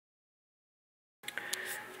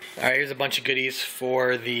Alright, here's a bunch of goodies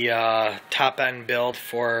for the top end build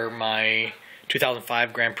for my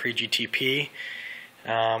 2005 Grand Prix GTP.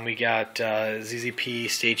 We got ZZP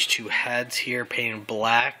Stage 2 heads here painted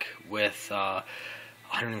black with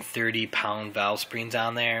 130 pound valve springs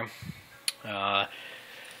on there.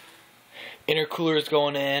 Intercooler is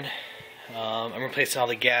going in. I'm replacing all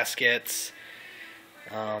the gaskets.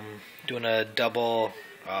 Doing a double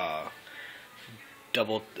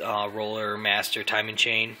roller master timing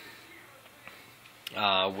chain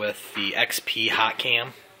with the XP hot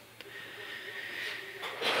cam.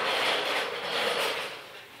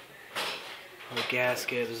 The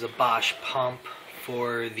gasket is a Bosch pump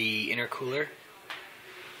for the intercooler.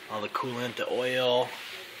 All the coolant, the oil,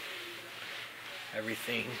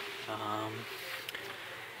 everything.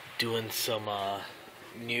 Doing some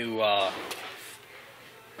new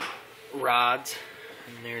rods.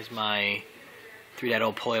 And there's my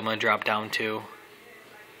 3.0 pulley I'm going to drop down to.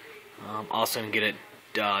 Also going to get it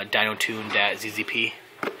dyno tuned at ZZP.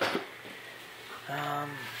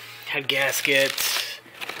 Head gaskets,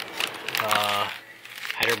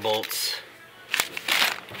 header bolts,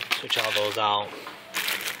 switch all those out,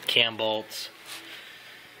 cam bolts,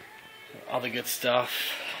 all the good stuff.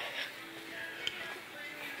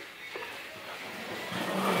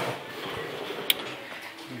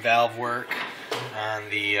 Valve work on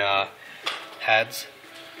the heads.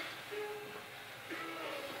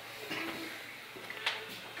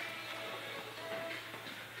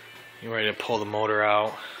 You're ready to pull the motor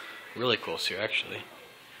out. Really close here, actually.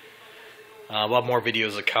 A lot more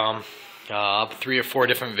videos to come. Up 3 or 4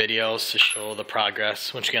 different videos to show the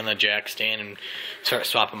progress. Once you get on the jack stand and start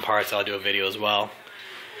swapping parts, I'll do a video as well.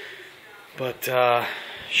 But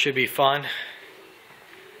should be fun.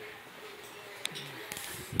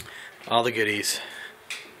 All the goodies.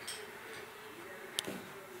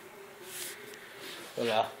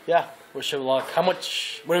 Yeah, wish you luck. When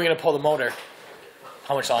are we gonna pull the motor?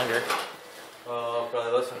 How much longer?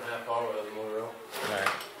 Probably less than a half hour with the motor out. Alright.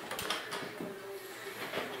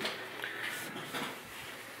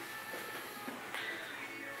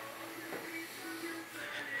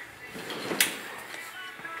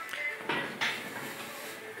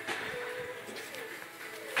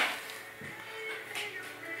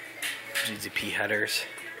 ZZP headers.